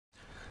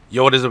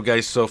Yo, what is up,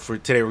 guys? So for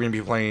today, we're gonna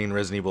be playing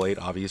Resident Evil 8,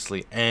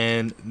 obviously,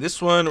 and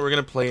this one we're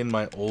gonna play in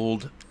my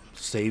old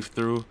save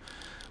through,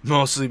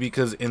 mostly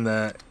because in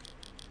the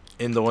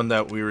one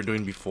that we were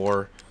doing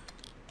before,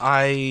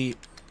 it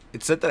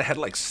said that I had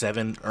like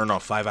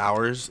 5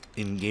 hours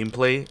in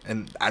gameplay,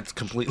 and that's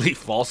completely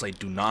false. I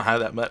do not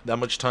have that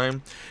much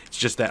time. It's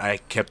just that I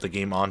kept the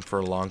game on for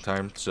a long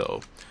time,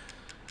 so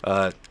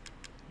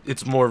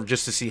it's more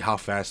just to see how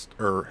fast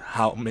or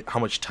how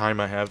much time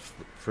I have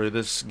for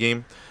this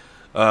game.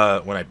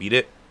 When I beat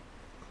it.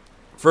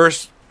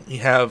 First, we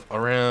have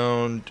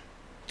around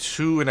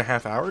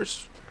 2.5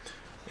 hours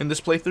in this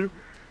playthrough.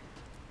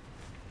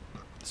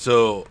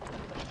 So,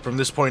 from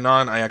this point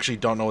on, I actually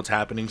don't know what's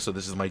happening, so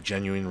this is my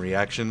genuine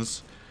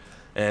reactions.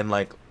 And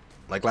like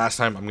last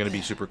time, I'm gonna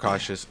be super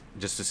cautious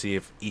just to see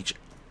if each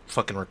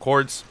fucking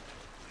records.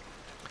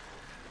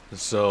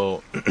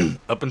 So,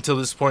 up until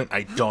this point,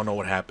 I don't know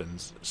what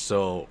happens.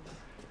 So,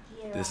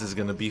 this is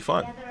gonna be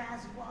fun.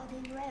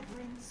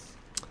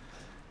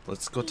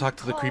 Let's go talk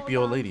to the creepy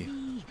old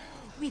lady.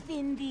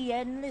 Within the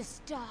endless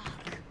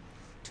dark,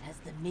 as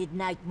the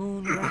midnight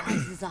moon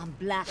rises on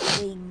black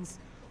wings,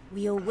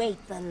 we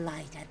await the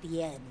light at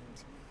the end.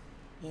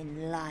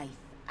 In life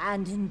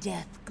and in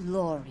death,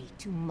 glory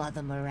to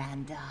Mother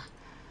Miranda.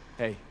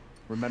 Hey,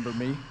 remember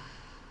me?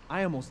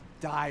 I almost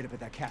died up at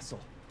that castle.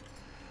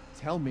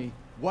 Tell me,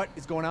 what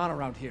is going on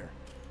around here?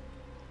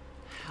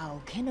 How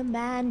can a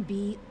man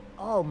be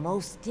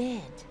almost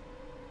dead?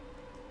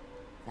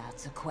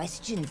 That's a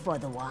question for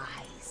the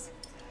wise.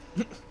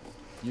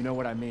 You know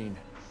what I mean.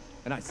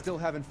 And I still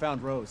haven't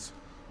found Rose.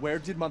 Where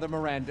did Mother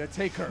Miranda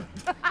take her?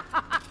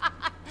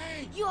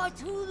 You're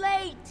too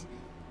late!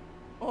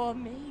 Or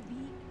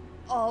maybe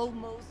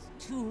almost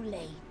too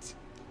late.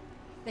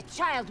 The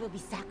child will be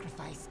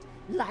sacrificed,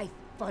 life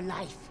for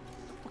life.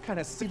 What kind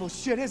of civil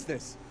shit is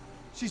this?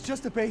 She's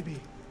just a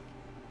baby.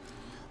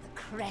 The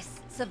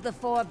crests of the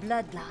 4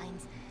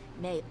 bloodlines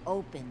may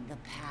open the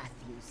path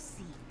you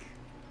seek.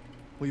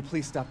 Will you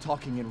please stop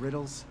talking in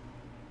riddles?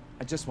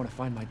 I just want to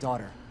find my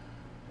daughter.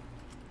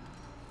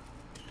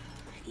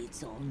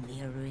 It's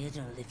only a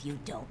riddle if you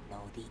don't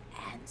know the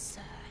answer.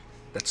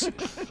 That's...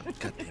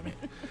 God damn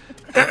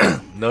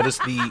it. Notice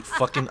the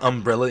fucking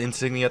umbrella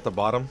insignia at the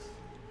bottom?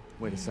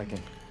 Wait a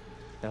second.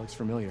 That looks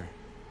familiar.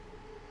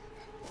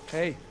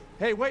 Hey,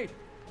 wait!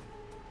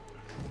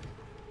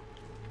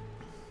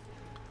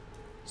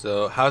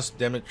 So, House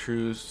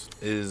Demetrius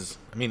is...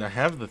 I mean, I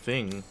have the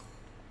thing.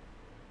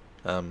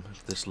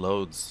 If this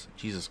loads...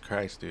 Jesus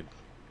Christ, dude.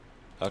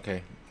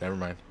 Okay, never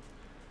mind.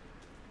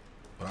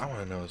 What I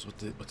want to know is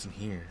what's in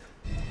here.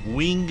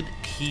 Winged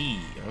key.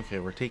 Okay,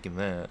 we're taking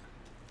that.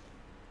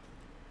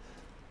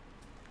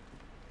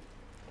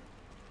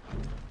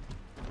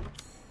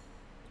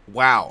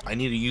 Wow, I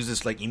need to use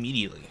this like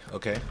immediately.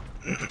 Okay.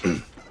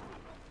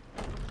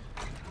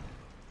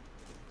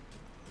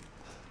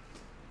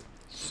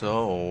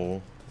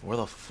 So, where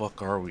the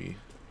fuck are we?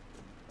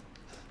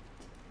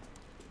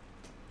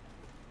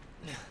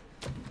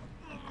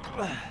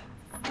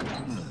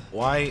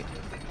 Why?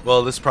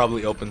 Well, this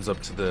probably opens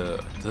up to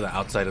the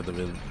outside of the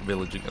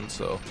village again.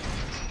 So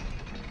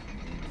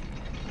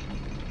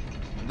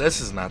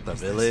this is not the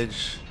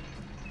village.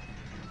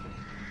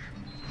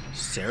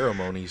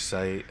 Ceremony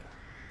site,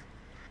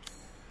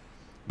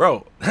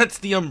 bro. That's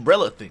the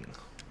umbrella thing.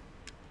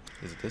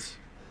 Is it this?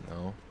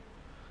 No.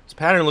 This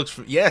pattern looks.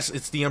 Yes,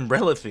 it's the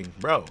umbrella thing,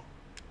 bro.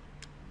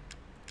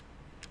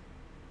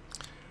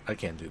 I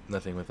can't do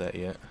nothing with that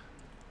yet.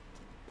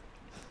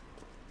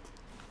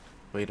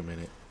 Wait a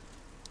minute.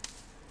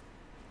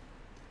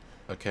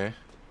 Okay.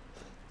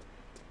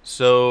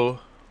 So,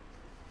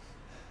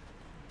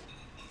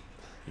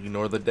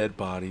 ignore the dead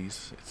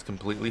bodies. It's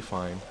completely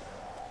fine.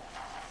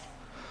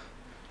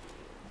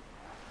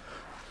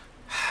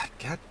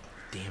 God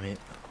damn it.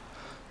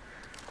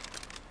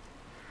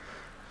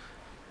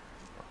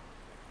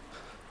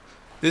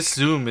 This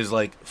zoom is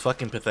like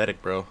fucking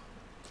pathetic, bro.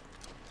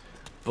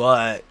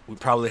 But we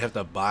probably have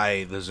to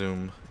buy the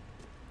zoom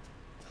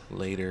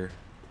later.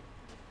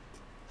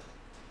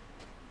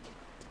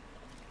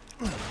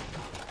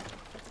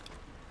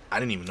 I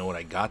didn't even know what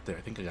I got there.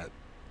 I think I got...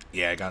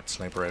 Yeah, I got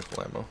sniper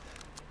rifle ammo.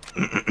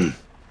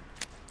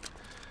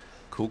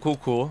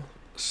 Cool.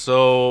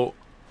 So...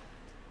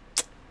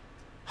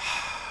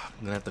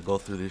 I'm gonna have to go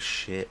through this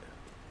shit.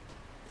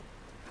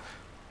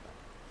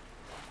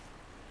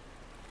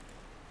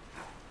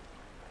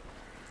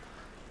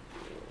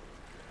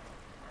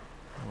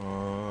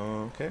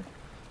 Okay.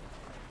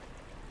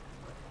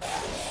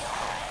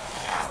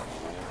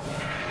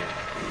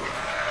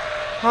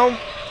 How...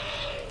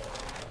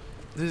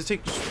 Does it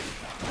take just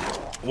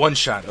one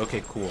shot?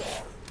 Okay, cool.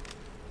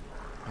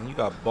 And you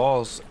got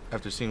balls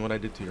after seeing what I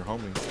did to your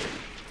homie.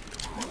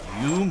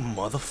 You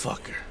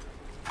motherfucker.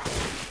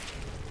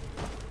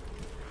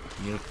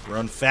 You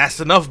run fast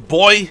enough,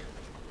 boy.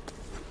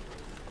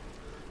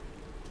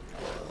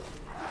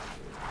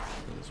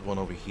 There's one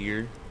over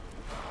here.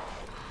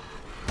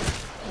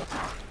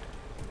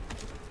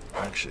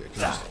 Actually, I can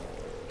just...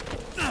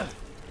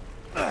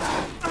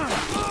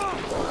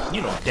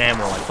 You know damn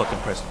well I fucking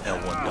pressed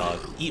L1, dog.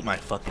 Eat my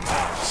fucking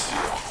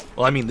ass.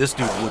 Well, I mean, this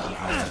dude would eat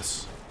my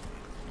ass.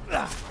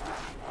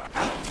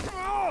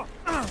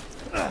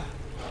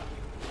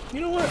 You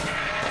know what?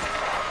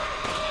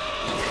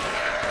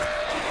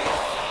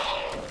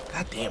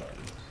 God damn it.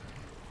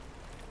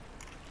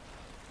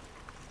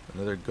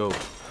 Another goat.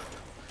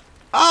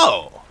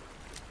 Oh!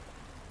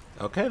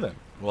 Okay then.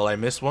 Well, I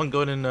missed one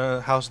goat in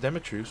House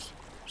Demetrius,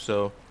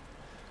 so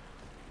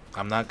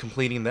I'm not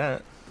completing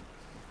that.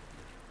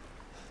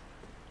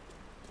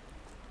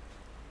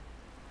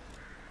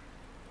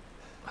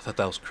 I thought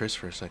that was Chris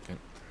for a second.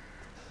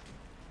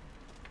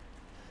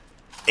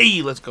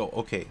 Hey, let's go.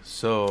 Okay,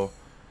 so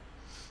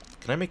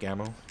can I make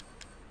ammo?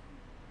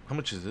 How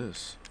much is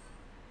this?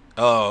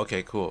 Oh,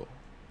 okay, cool.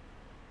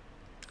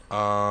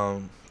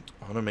 I'm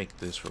gonna make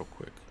this real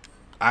quick.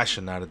 I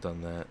should not have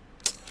done that.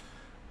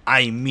 I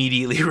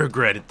immediately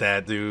regretted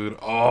that, dude.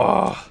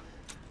 Oh,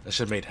 I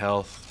should have made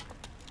health.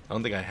 I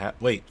don't think I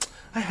have. Wait,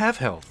 I have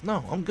health.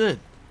 No, I'm good.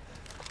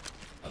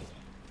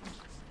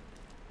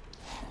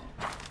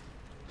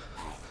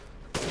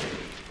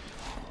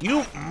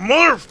 You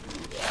morph!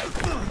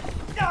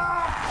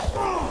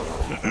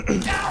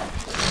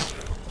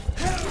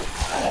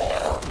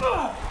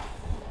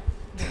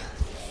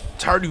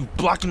 Tired of you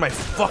blocking my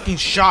fucking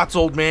shots,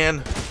 old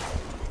man.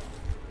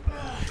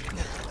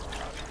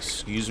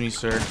 Excuse me,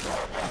 sir.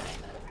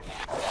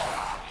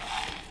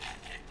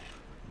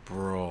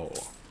 Bro.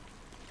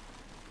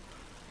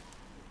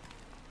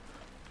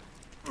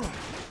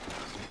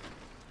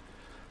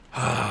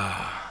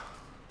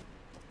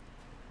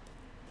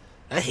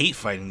 I hate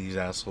fighting these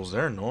assholes.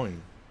 They're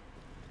annoying.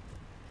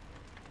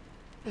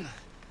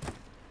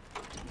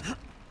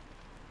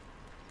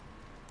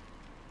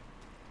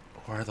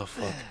 Where the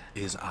fuck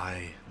is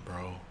I,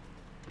 bro?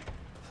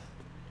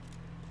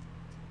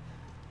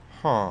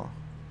 Huh.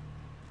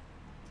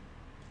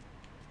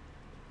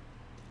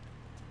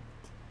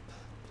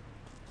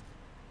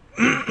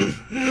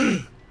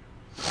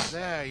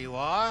 There you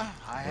are.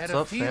 I had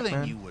a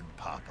feeling you would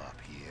pop up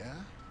here.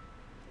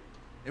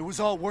 It was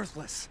all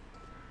worthless.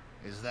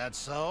 Is that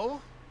so?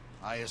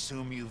 I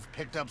assume you've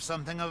picked up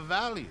something of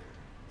value.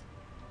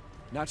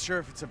 Not sure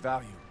if it's of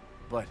value,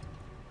 but...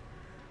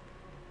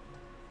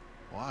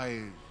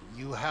 Why,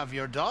 you have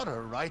your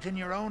daughter right in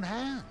your own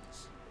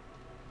hands.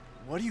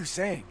 What are you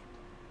saying?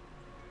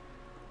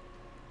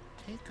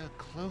 Take a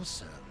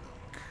closer look.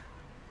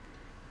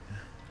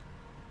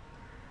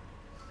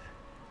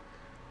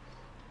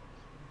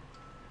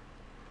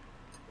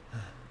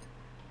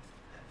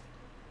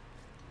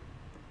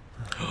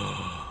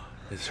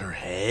 Is her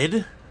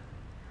head?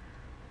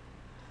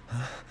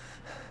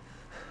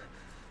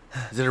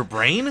 Is it her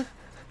brain?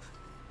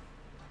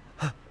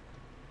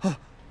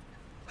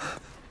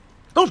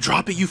 Don't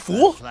drop it, you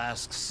fool! The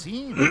flask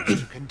seems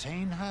to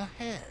contain her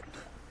head.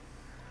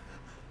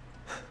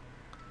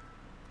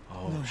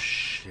 Oh,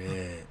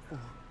 shit.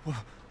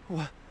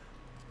 What?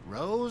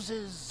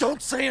 Roses...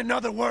 Don't say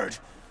another word!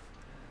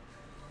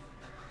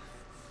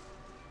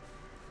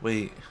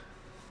 Wait.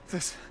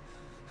 This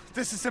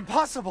is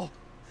impossible!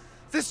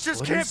 This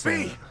just can't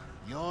be!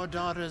 Your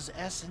daughter's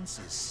essence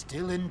is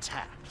still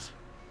intact.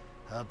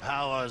 Her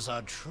powers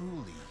are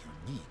truly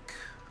unique.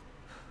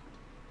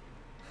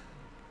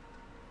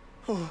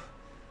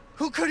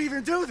 Who could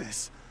even do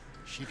this?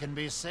 She can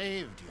be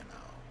saved, you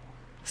know.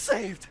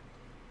 Saved?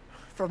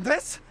 From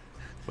this?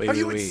 Wait, Are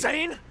you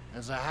insane?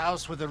 There's a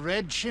house with a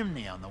red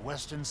chimney on the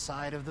western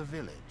side of the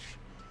village.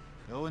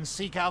 Go and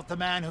seek out the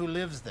man who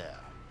lives there.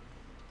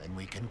 Then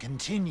we can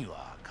continue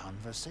our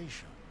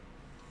conversation.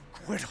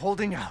 Quit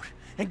holding out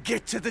and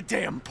get to the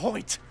damn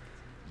point.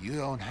 You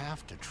don't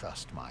have to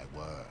trust my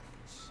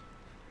words.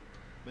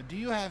 But do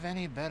you have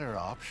any better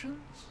options?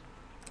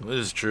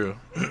 This is true.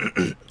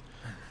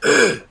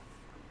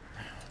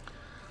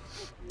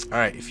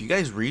 Alright, if you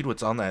guys read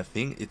what's on that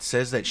thing, it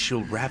says that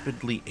she'll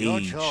rapidly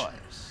age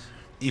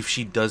if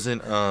she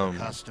doesn't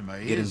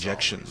get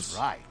injections.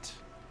 Right.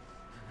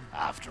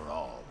 After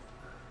all.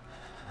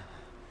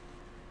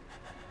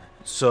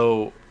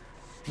 So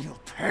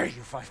You'll pay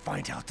if I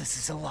find out this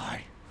is a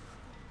lie.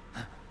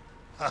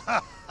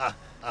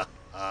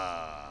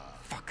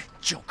 Fucking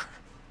Joker.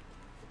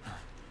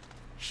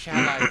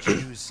 Shall I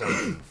choose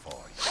something for you?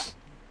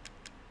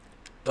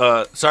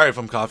 sorry if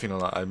I'm coughing a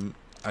lot.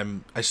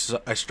 I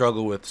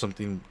struggle with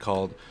something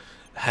called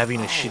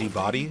having a shitty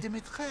body.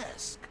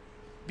 Dimitrescu.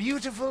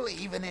 Beautiful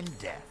even in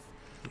death.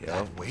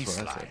 Yeah, that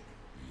waistline.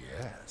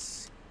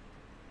 Yes.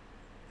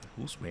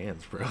 Who's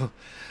man's, bro?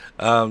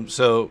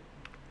 So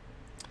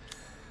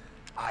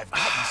I've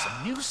gotten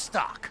some new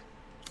stock.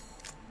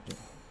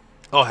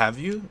 oh, have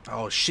you?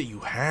 Oh shit, you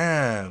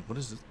have. What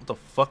is this? What the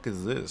fuck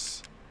is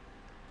this?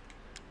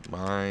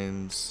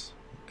 Mines,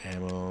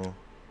 ammo.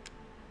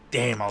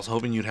 Damn, I was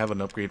hoping you'd have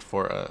an upgrade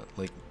for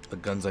like the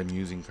guns I'm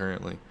using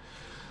currently.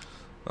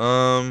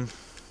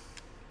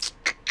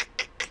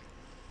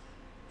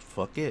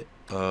 Fuck it.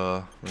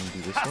 Let me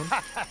do this one.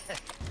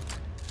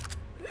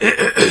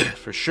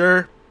 For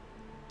sure.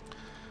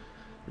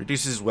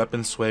 Reduces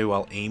weapon sway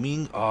while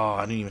aiming. Oh,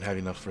 I didn't even have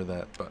enough for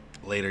that, but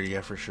later,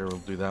 yeah, for sure we'll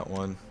do that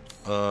one.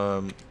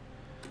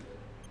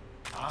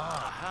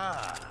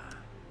 Aha.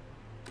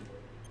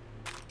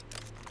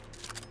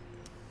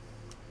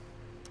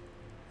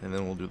 And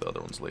then we'll do the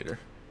other ones later.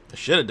 I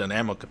should have done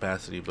ammo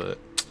capacity, but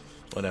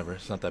whatever.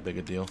 It's not that big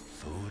a deal.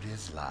 Food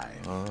is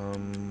life.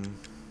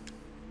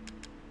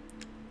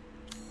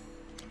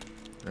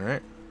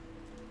 Alright.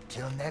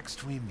 Till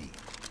next we meet.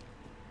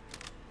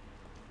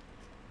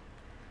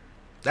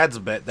 That's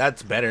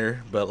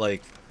better, but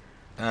like,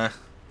 I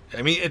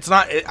mean, it's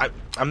not.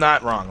 I'm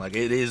not wrong. Like,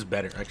 it is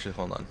better. Actually,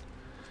 hold on.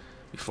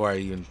 Before I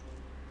even,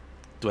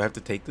 do I have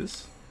to take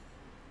this?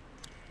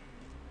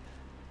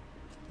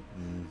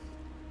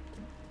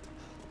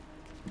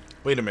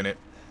 Wait a minute.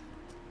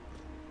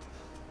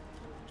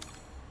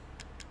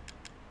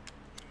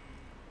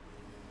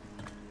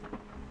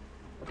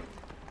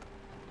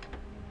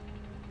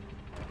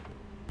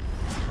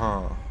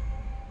 Huh.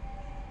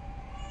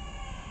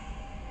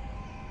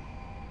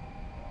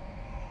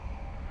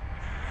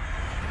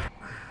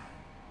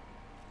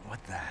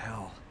 What the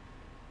hell?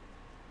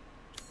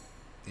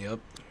 Yep.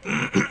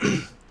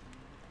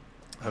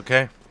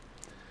 Okay.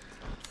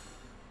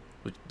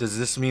 Does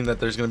this mean that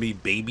there's gonna be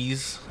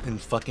babies in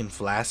fucking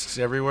flasks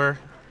everywhere?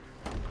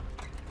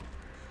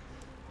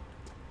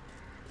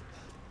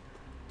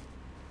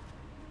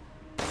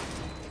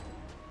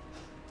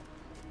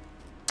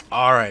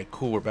 Alright,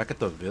 cool. We're back at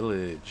the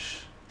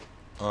village.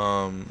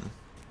 Why?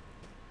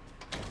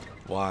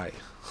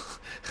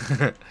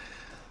 I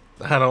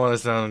don't want to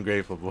sound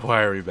ungrateful, but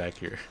why are we back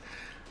here?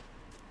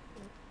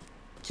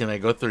 Can I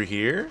go through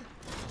here?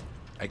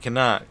 I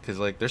cannot, because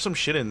like there's some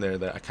shit in there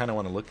that I kind of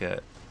want to look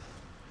at.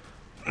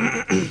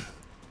 I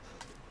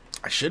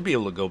should be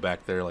able to go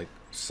back there like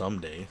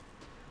someday.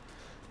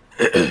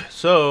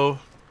 So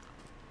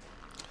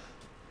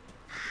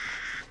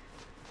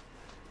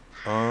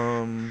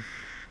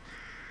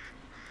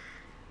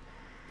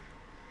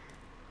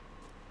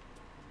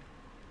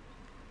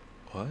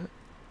what?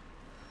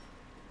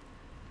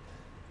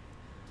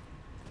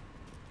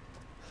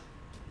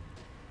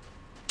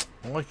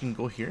 Oh, I can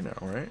go here now,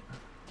 right?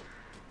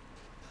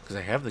 Because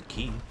I have the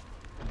key.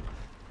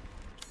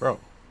 Bro,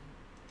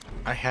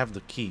 I have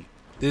the key.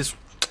 This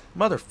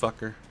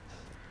motherfucker.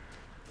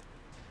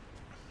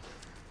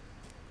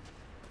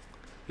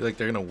 I feel like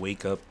they're gonna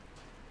wake up,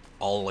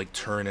 all like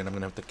turn, and I'm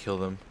gonna have to kill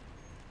them.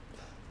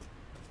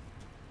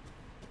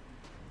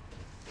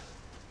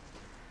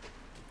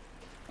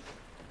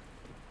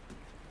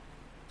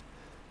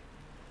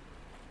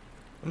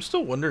 I'm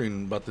still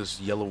wondering about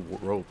this yellow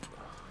rope.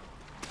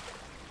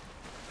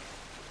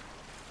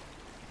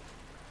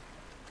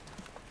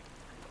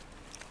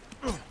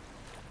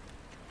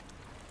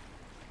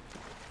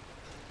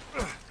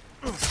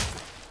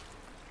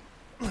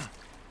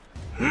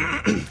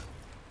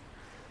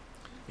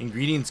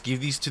 Ingredients,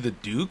 give these to the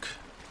Duke?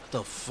 What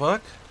the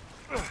fuck?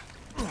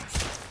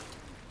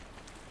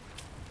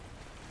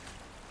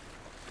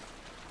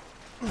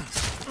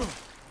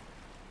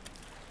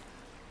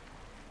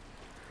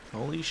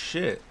 Holy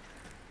shit.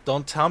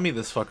 Don't tell me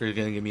this fucker is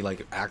gonna give me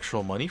like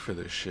actual money for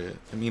this shit.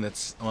 I mean,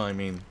 it's, well, I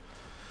mean,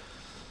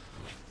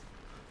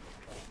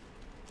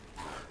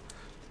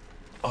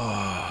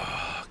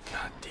 oh,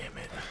 god damn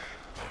it.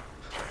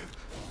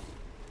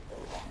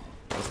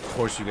 Of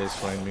course you guys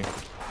find me.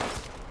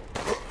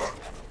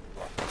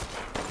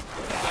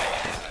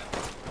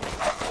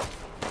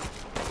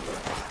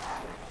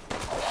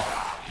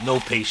 No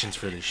patience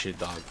for this shit,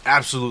 dog.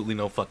 Absolutely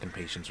no fucking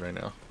patience right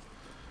now.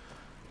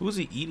 Who is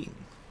he eating?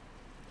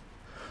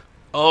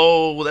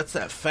 Oh, that's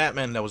that fat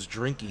man that was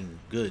drinking.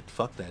 Good.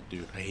 Fuck that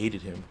dude. I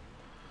hated him.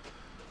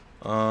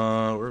 Where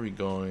are we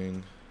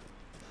going?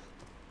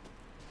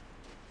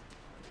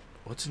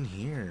 What's in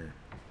here?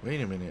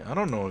 Wait a minute. I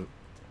don't know.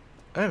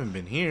 I haven't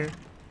been here.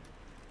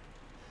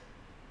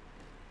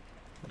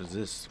 What is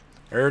this?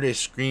 I heard a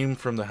scream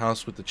from the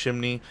house with the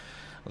chimney.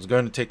 I was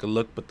going to take a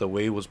look, but the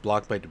way was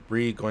blocked by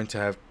debris. Going to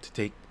have to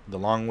take the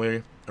long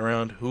way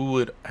around. Who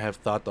would have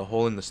thought the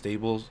hole in the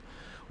stables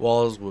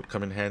walls would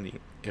come in handy?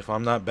 If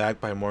I'm not back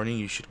by morning,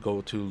 you should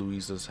go to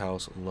Louisa's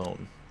house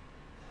alone.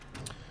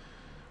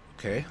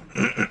 Okay.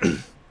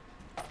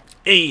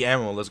 Hey,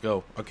 ammo, let's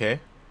go. Okay.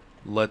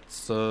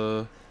 Let's,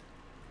 what?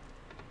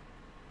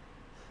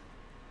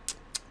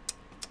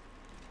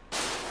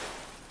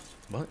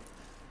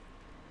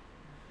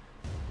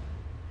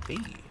 Hey.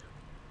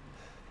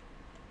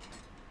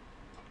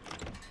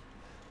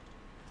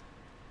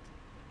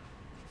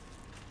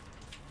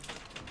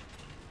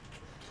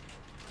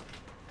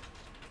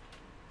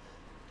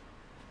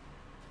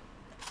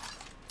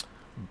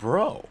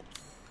 Bro,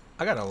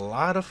 I got a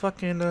lot of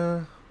fucking,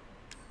 I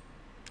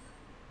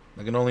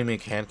can only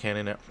make hand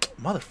cannon,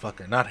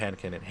 motherfucker, not hand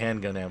cannon,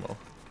 handgun ammo.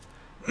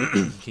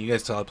 Can you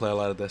guys tell I play a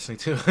lot of Destiny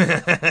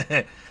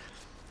 2?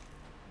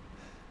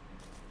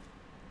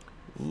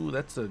 Ooh,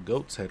 that's a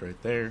goat's head right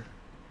there.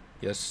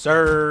 Yes,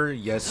 sir.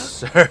 Yes,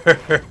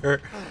 sir.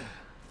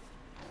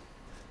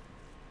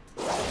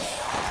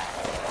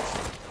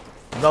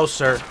 No,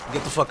 sir.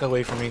 Get the fuck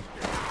away from me.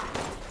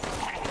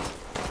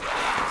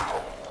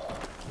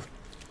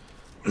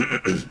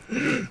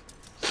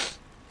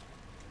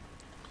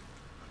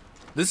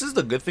 This is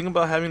the good thing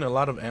about having a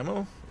lot of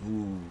ammo.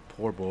 Ooh,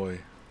 poor boy.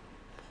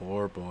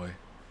 Poor boy.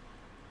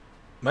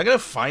 Am I gonna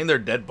find their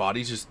dead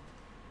bodies just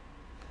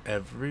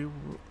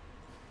everywhere?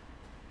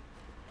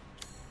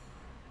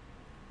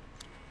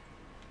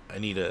 I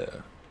need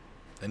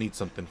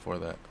something for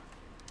that.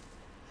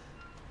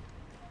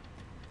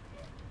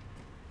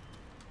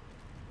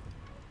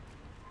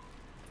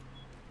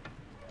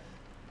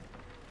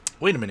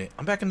 Wait a minute,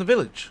 I'm back in the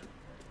village.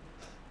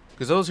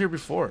 Because I was here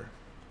before.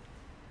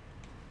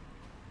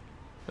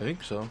 I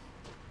think so.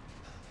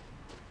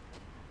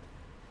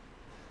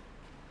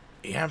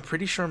 Yeah, I'm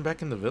pretty sure I'm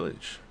back in the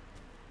village.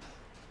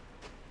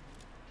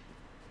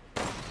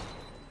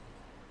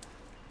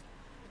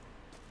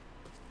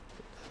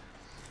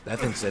 That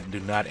thing said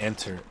do not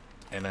enter,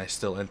 and I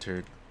still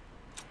entered.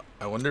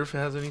 I wonder if it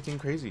has anything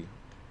crazy.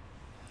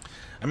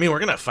 I mean, we're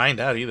gonna find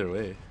out either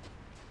way.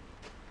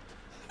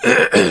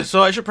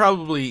 So I should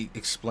probably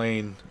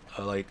explain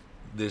like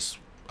this.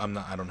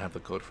 I don't have the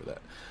code for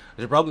that.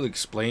 I should probably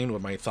explain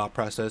what my thought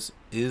process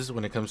is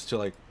when it comes to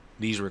like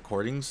these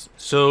recordings.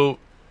 So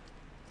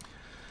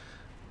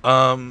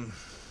oh,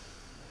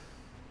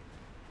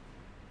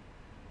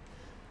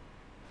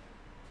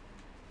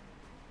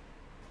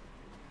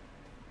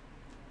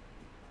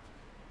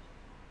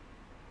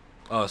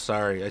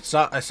 sorry. I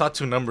saw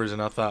two numbers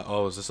and I thought,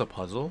 oh, is this a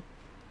puzzle?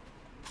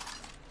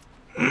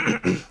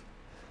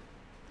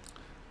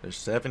 There's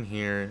 7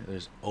 here.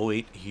 There's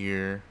 08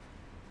 here.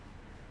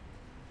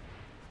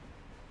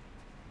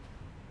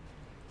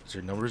 Is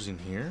there numbers in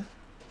here?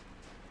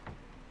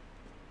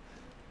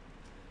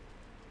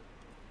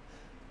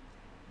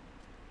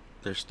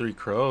 There's 3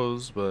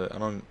 crows, but I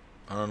don't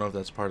know if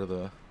that's part of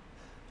the.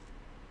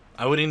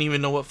 I wouldn't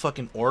even know what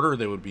fucking order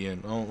they would be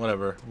in. Oh,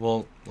 whatever.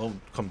 We'll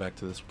come back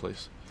to this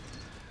place.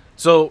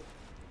 So,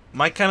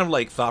 my kind of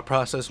like thought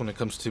process when it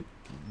comes to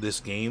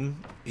this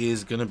game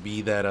is gonna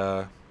be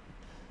that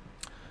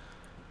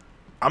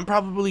I'm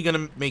probably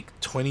gonna make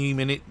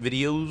 20-minute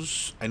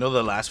videos. I know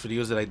the last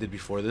videos that I did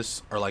before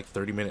this are like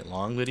 30-minute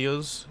long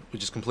videos,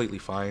 which is completely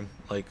fine.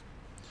 Like,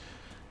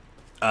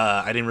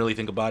 I didn't really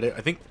think about it.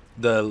 I think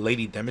the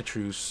Lady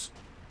Demetrius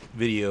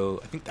video,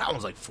 I think that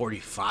one's like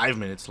 45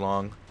 minutes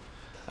long.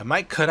 I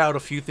might cut out a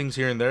few things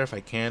here and there if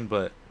I can,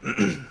 but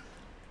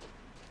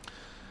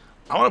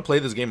I want to play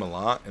this game a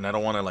lot, and I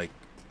don't want to like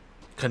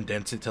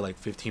condense it to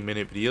like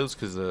 15-minute videos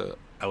because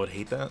I would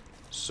hate that.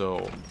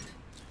 So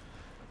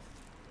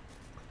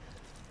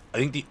I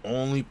think the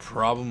only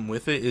problem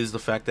with it is the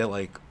fact that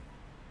like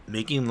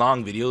making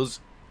long videos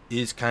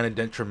is kind of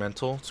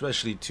detrimental,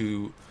 especially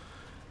to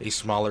a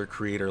smaller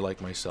creator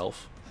like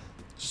myself.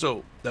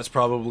 So that's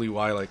probably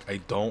why like I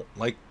don't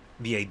like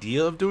the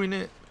idea of doing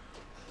it.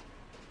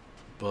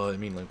 But I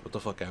mean, like, what the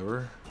fuck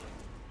ever.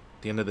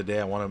 At the end of the day,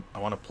 I want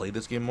to play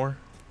this game more.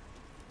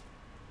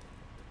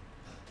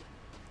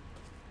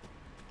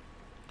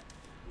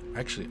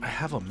 Actually, I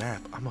have a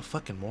map. I'm a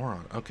fucking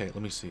moron. Okay,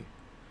 let me see.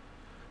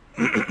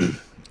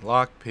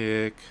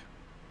 Lockpick.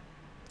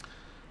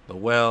 The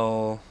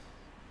well.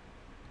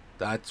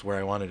 That's where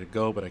I wanted to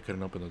go, but I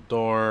couldn't open the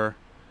door.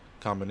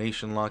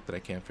 Combination lock that I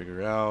can't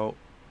figure out.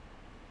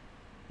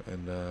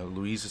 And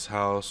Louise's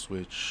house,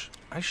 which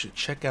I should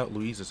check out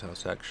Louise's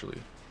house actually.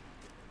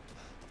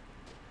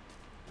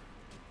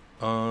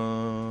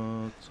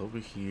 It's over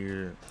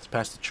here. It's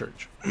past the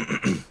church.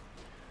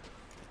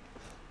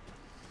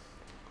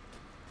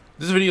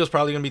 This video is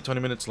probably gonna be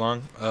 20 minutes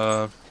long.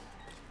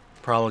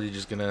 Probably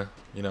just gonna,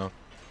 you know,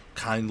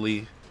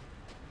 kindly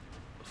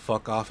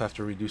fuck off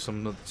after we do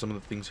some of the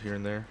things here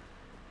and there.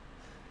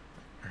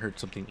 I heard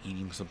something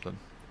eating something.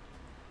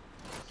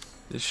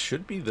 This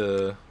should be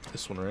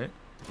this one, right?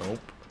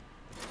 Nope.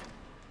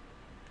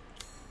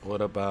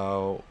 What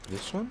about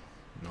this one?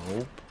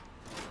 Nope.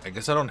 I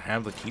guess I don't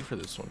have the key for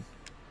this one.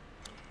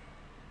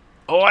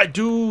 Oh, I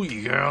do!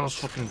 Yeah, let's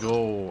fucking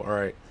go.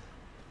 Alright.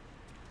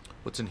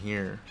 What's in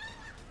here?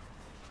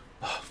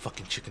 Oh,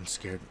 fucking chicken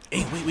scared.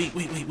 Hey,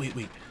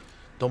 wait.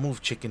 Don't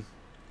move, chicken.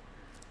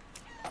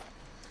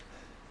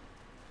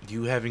 Do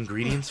you have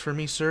ingredients for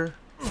me, sir?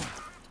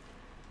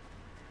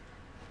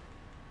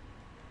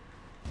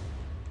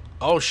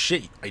 Oh,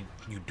 shit.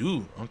 You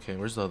do? Okay,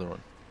 where's the other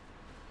one?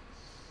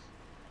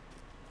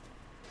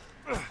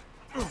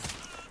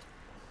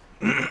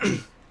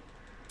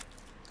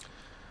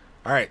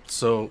 Alright,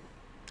 so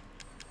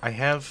I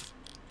have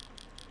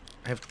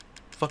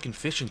fucking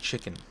fish and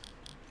chicken.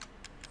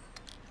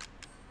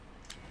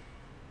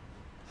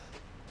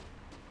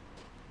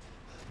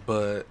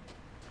 But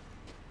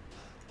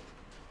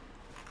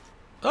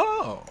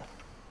oh,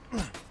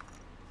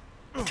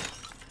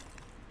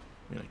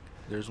 like,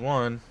 there's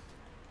one.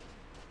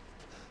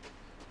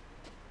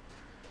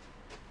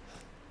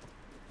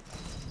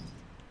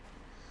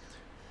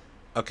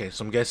 Okay,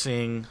 so I'm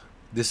guessing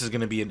this is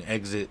gonna be an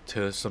exit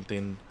to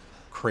something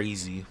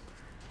crazy,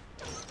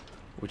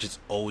 which is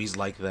always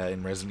like that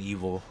in Resident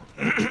Evil.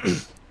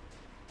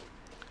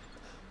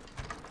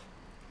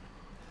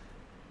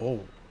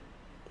 Oh,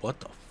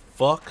 what the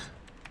fuck?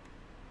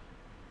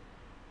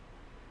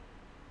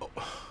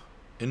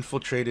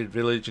 Infiltrated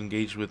village,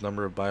 engaged with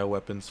number of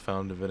bioweapons,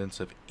 found evidence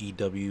of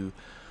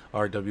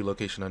EWRW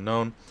location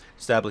unknown.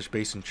 Established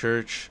base in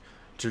church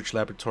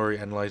laboratory,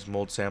 analyze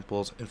mold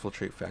samples,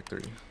 infiltrate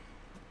factory.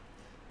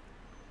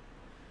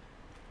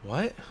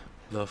 What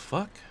the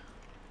fuck?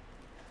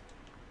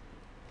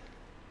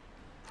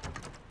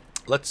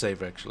 Let's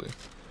save actually.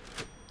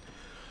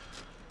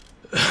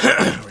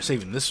 We're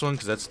saving this one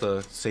because that's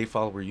the save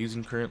file we're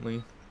using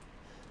currently.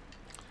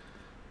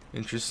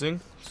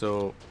 Interesting.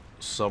 So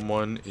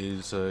someone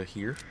is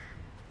here.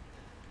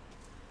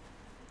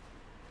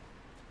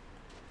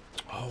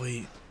 Oh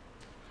wait.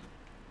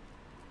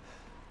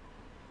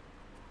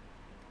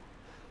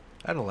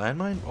 That a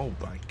landmine? Oh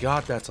my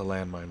god, that's a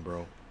landmine,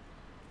 bro.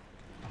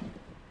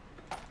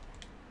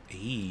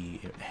 Hey,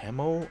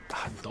 ammo?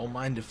 Don't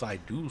mind if I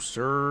do,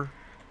 sir.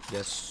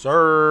 Yes,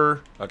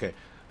 sir. Okay.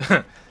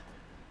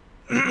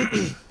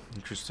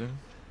 Interesting.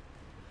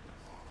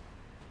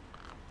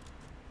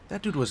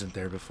 That dude wasn't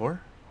there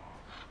before.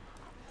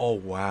 Oh,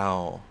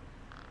 wow.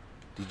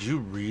 Did you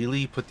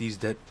really put these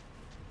dead...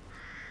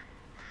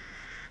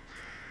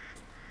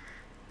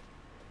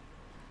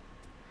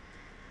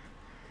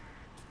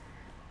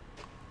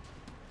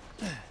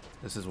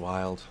 This is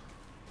wild.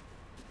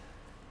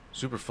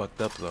 Super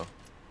fucked up, though.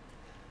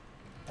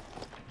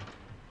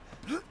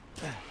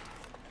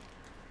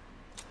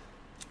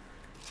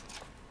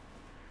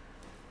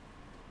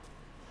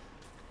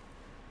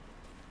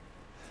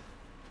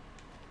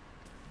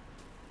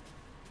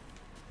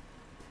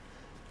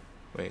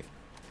 Wait.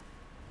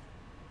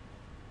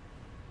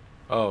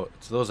 Oh,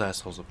 it's those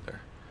assholes up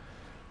there.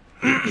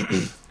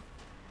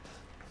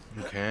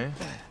 Okay.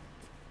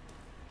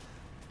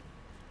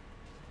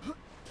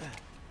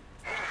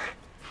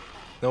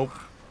 Nope.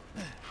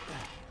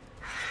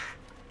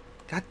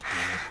 God damn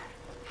it.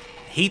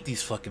 I hate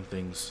these fucking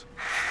things.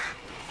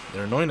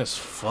 They're annoying as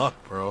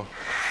fuck, bro.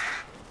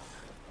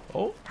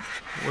 Oh,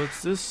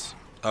 what's this?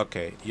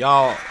 Okay,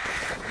 y'all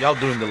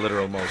doing the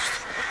literal most.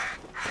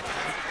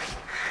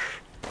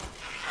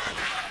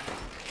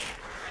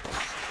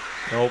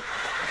 Nope.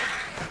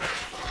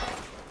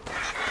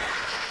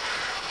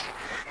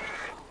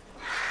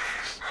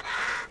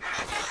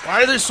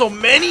 Why are there so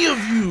many of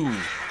you?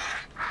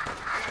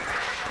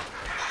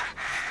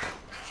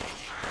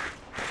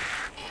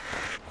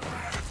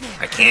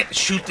 I can't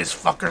shoot this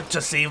fucker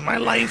to save my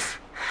life.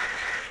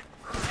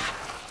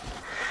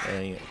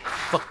 Hey,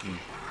 fuck you.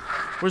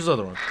 Where's the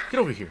other one?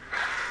 Get over here.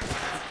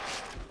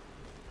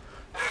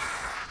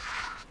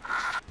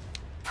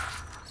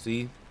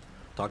 See?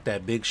 Talk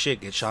that big shit,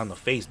 get shot in the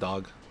face,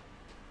 dog.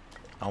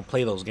 I don't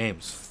play those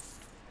games.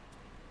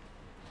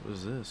 What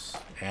is this?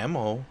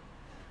 Ammo?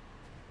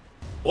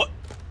 What?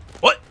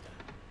 What?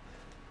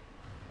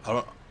 I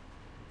don't...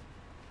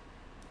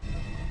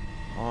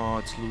 Oh,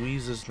 it's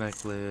Louisa's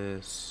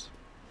necklace.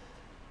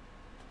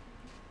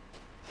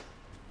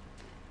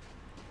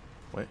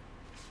 Wait.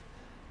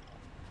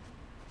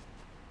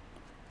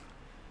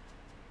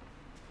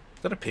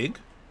 Is that a pig?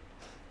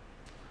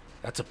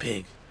 That's a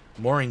pig.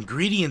 More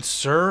ingredients,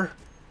 sir.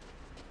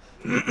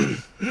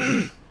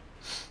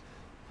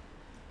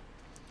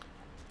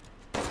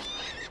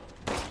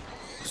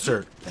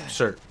 Sir,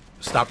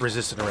 stop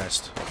resisting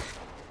arrest.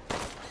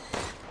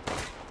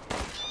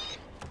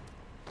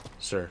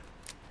 Sir.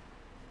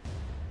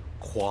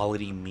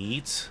 Quality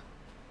meat?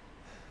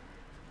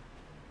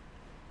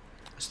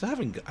 I still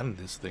haven't gotten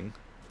this thing.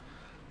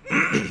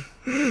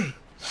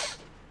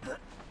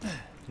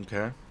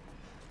 Okay.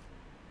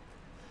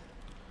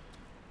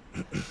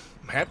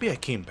 I'm happy I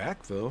came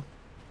back, though.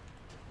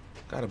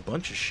 Got a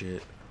bunch of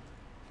shit.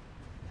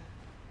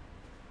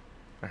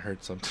 I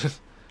heard something.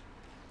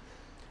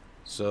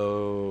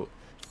 So,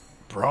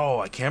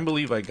 bro, I can't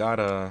believe I got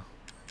a...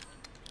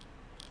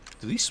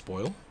 Do these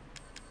spoil?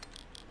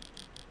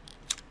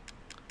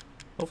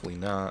 Hopefully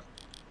not.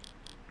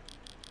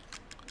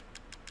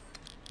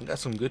 I got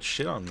some good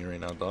shit on me right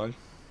now, dog.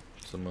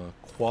 Some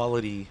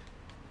quality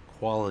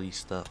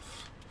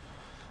stuff.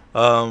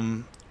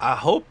 I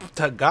hope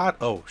to God...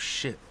 Oh,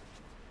 shit.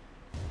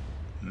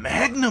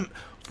 Magnum...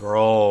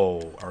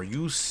 Bro, are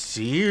you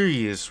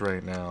serious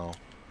right now?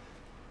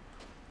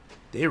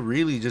 They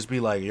really just be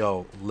like,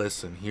 yo,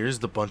 listen, here's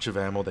the bunch of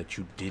ammo that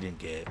you didn't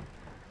get.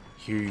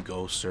 Here you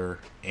go, sir,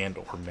 and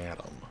or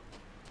madam.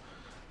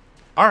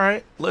 All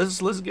right, let's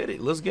get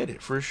it. Let's get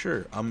it for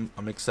sure. I'm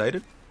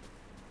excited.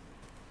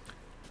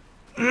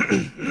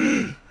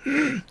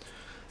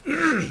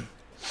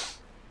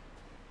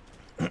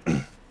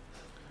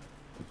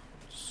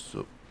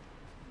 So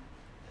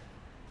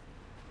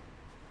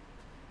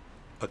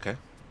okay.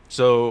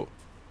 So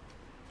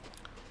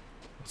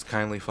let's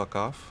kindly fuck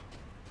off.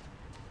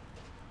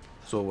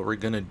 So what we're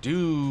gonna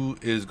do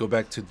is go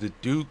back to the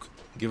Duke,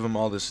 give him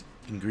all this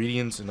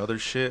ingredients and other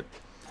shit,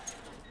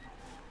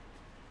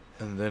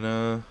 and then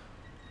I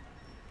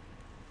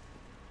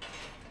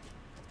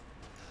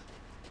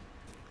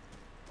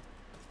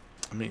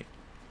mean,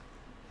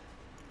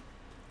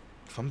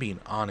 if I'm being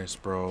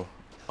honest, bro.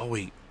 Oh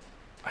wait,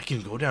 I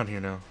can go down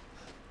here now.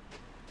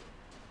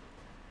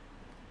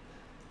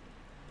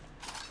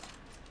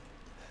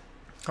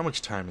 How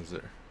much time is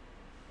there?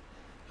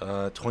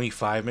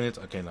 25 minutes.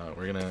 Okay, no,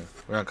 we're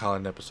gonna call it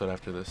an episode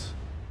after this.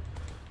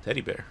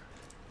 Teddy bear.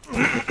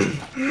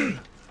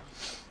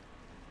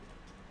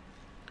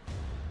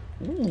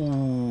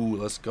 Ooh,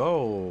 let's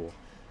go.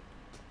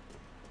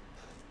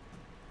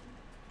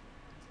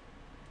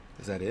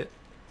 Is that it?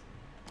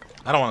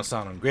 I don't want to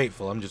sound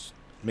ungrateful. I'm just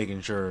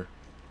making sure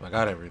I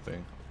got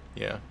everything.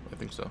 Yeah, I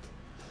think so.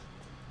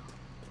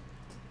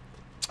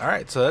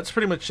 Alright, so that's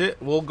pretty much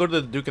it. We'll go to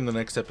the Duke in the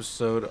next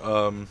episode.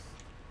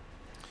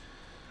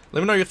 Let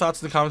me know your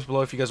thoughts in the comments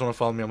below. If you guys want to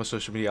follow me on my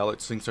social media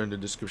outlets, links are in the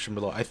description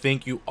below. I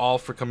thank you all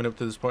for coming up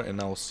to this point,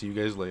 and I will see you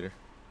guys later.